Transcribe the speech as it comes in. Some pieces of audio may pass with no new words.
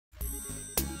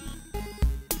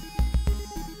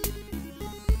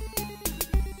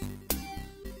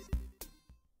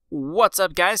What's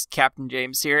up, guys? Captain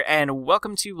James here, and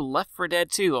welcome to Left 4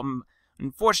 Dead 2. I'm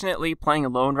unfortunately playing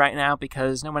alone right now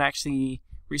because no one actually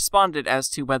responded as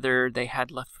to whether they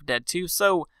had Left 4 Dead 2,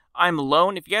 so I'm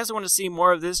alone. If you guys want to see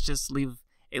more of this, just leave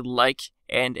a like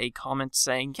and a comment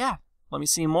saying, yeah, let me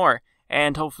see more,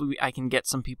 and hopefully I can get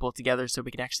some people together so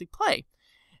we can actually play.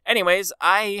 Anyways,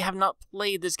 I have not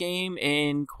played this game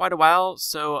in quite a while,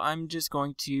 so I'm just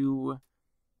going to...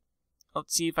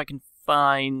 Let's see if I can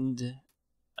find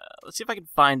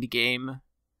a game,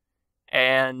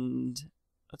 and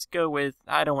let's go with,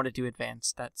 I don't want to do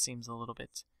advanced, that seems a little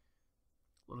bit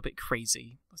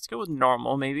crazy. Let's go with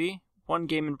normal, maybe. One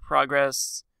game in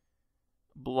progress,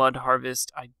 Blood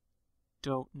Harvest, I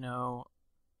don't know.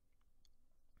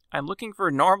 I'm looking for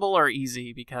normal or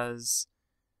easy, because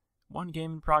one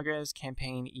game in progress,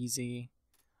 campaign, easy.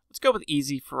 Let's go with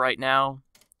easy for right now.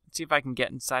 Let's see if I can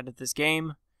get inside of this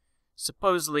game.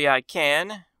 Supposedly I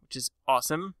can, which is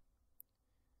awesome.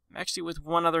 I'm actually with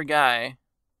one other guy.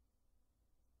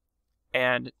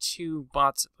 And 2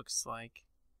 bots, it looks like.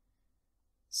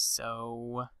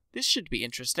 So, this should be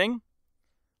interesting.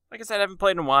 Like I said, I haven't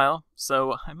played in a while,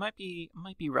 so I might be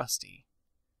rusty.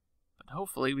 But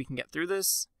hopefully we can get through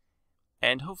this.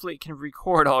 And hopefully it can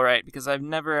record alright, because I've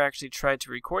never actually tried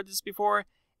to record this before.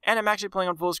 And I'm actually playing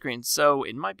on full screen, so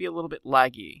it might be a little bit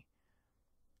laggy.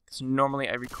 So normally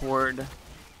I record.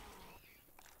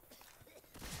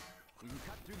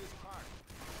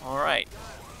 Alright.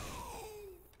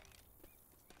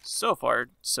 So far,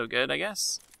 so good, I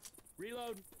guess.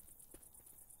 Reload.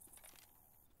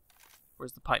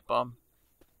 Where's the pipe bomb?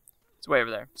 It's way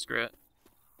over there. Screw it.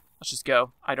 Let's just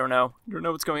go. I don't know. I don't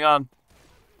know what's going on.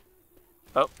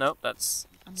 Oh, no, that's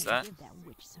that.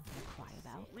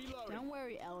 Don't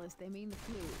worry, Ellis. They mean the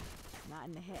flu. Not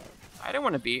in the head. I don't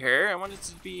want to be here. I wanted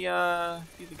to be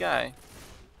the guy.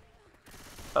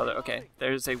 Oh, okay.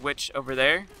 There's a witch over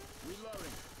there,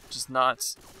 which is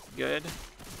not good.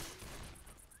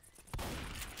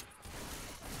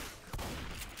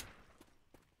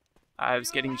 I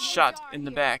was getting shot in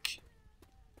the back.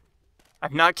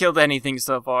 I've not killed anything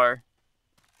so far.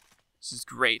 This is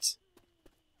great.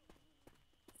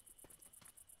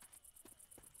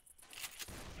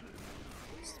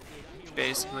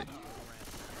 Basically.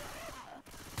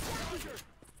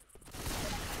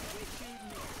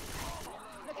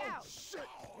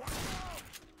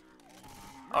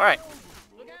 Alright.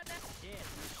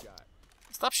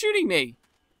 Stop shooting me!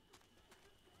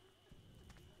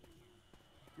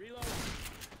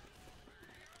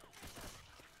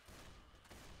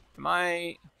 Am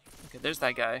I... Okay, there's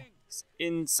that guy. He's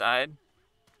inside.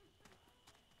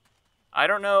 I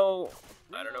don't know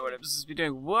what I'm supposed to be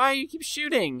doing. Why do you keep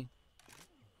shooting?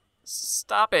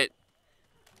 Stop it.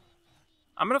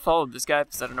 I'm gonna follow this guy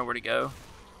because I don't know where to go.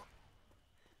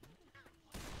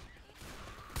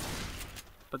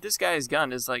 But this guy's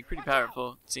gun is like pretty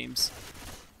powerful, it seems.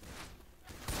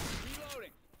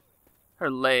 Her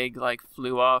leg like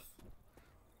flew off.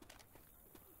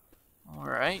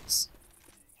 Alright.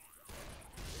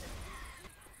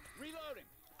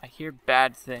 I hear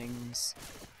bad things.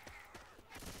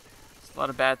 There's a lot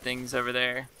of bad things over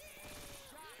there.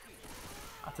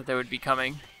 I thought they would be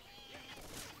coming.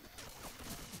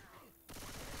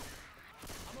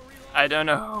 I don't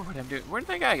know what I'm doing. Where did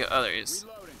that guy go? Oh, there he is.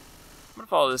 I'm gonna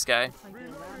follow this guy.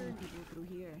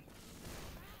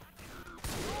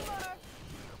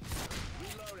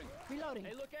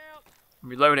 I'm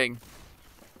reloading.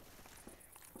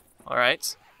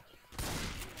 Alright.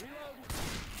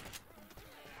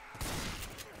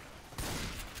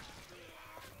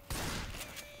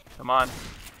 Come on.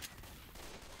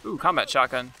 Ooh, combat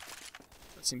shotgun.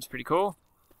 That seems pretty cool.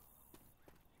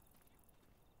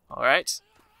 Alright.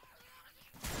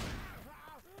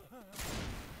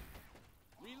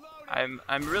 I'm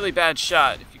a really bad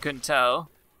shot, if you couldn't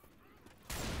tell.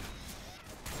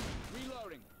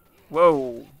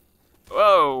 Whoa.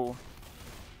 Whoa.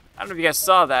 I don't know if you guys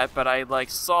saw that, but I like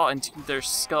saw into their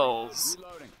skulls.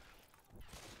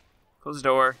 Close the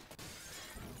door.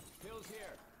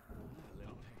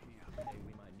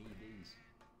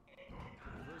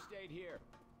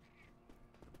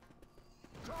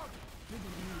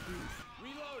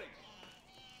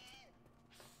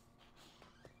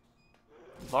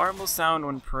 Alarm will sound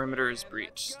when perimeter is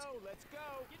breached.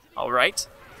 Alright.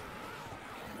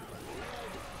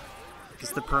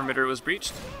 Because the perimeter was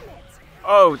breached.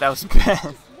 Oh, that was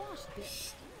bad.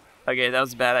 Okay, that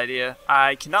was a bad idea.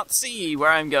 I cannot see where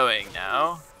I'm going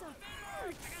now.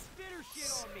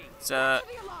 It's,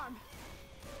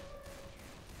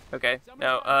 okay,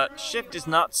 no, shift is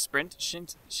not sprint.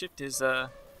 Shift is,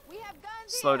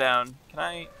 slow down. Can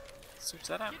I Switch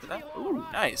that out for that. Ooh,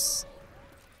 nice.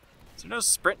 Is there no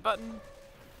sprint button?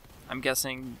 I'm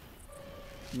guessing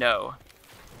no.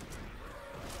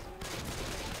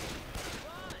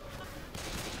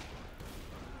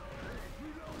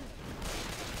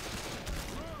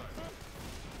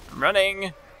 I'm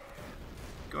running.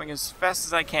 Going as fast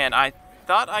as I can. I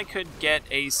thought I could get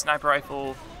a sniper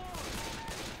rifle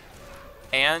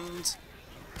and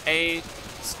a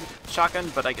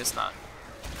shotgun, but I guess not.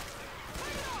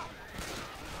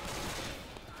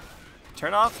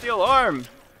 Turn off the alarm!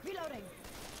 Reloading.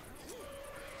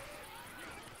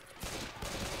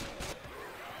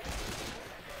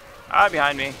 Ah,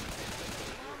 behind me.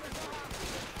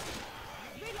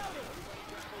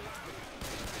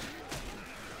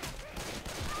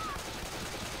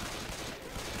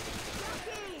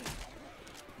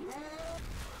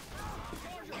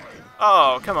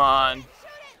 Oh, come on.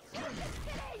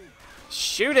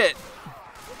 Shoot it!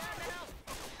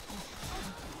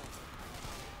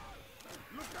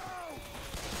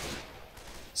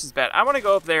 This is bad. I want to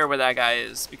go up there where that guy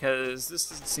is, because this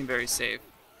doesn't seem very safe.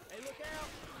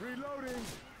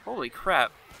 Holy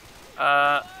crap.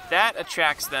 That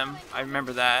attracts them. I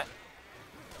remember that.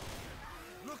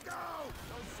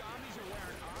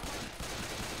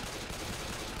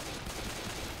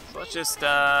 So let's just,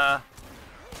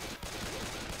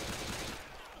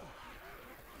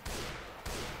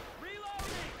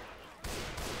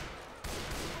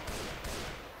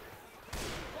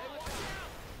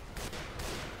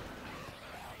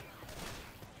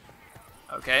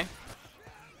 okay.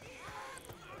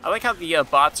 I like how the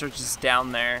bots are just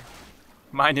down there,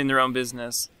 minding their own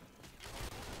business.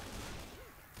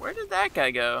 Where did that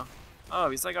guy go? Oh,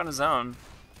 he's like on his own.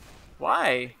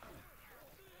 Why?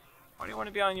 Why do you want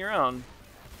to be on your own?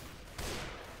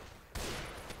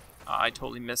 Oh, I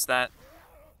totally missed that.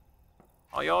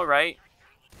 Are you alright?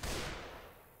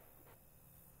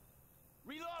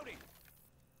 Reloading.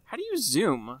 How do you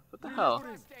zoom? What the hell?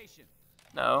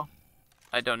 No,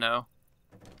 I don't know.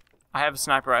 I have a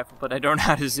sniper rifle, but I don't know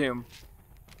how to zoom.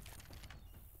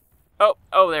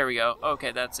 Oh, there we go.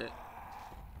 Okay, that's it.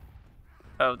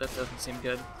 Oh, that doesn't seem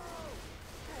good.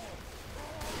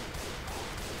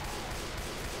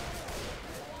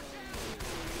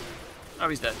 Oh,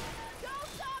 he's dead. Don't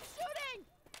stop shooting!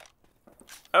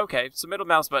 Okay, so middle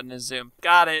mouse button is zoom.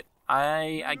 Got it.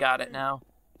 I got it now.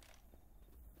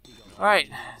 Alright,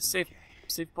 save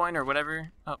point or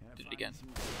whatever. Oh, did it again.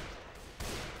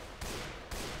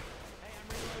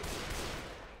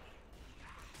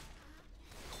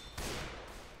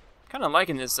 Kind of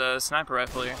liking this sniper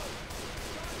rifle here.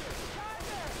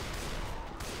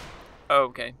 Oh,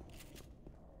 okay.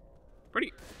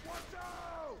 Pretty.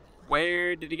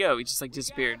 Where did he go? He just like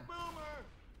disappeared.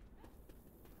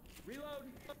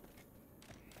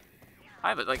 I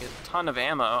have like a ton of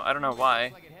ammo. I don't know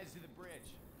why.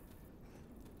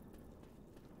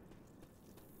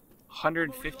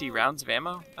 150 rounds of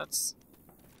ammo? That's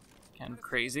kind of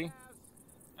crazy.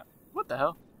 What the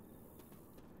hell?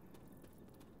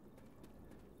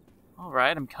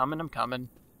 Alright, I'm coming.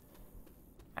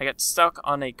 I got stuck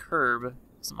on a curb.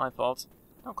 It's not my fault.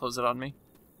 Don't close it on me.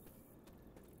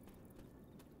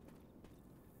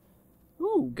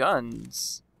 Ooh,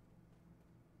 guns.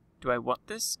 Do I want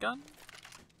this gun?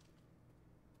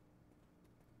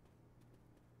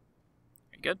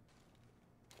 Are you good?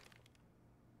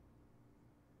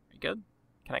 Are you good?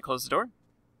 Can I close the door?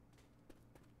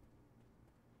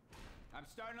 I'm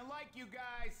starting to like you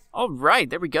guys.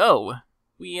 Alright, there we go.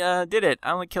 We did it.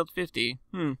 I only killed 50.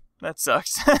 That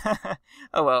sucks.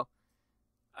 Oh well.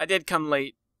 I did come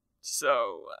late,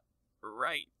 so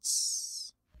right.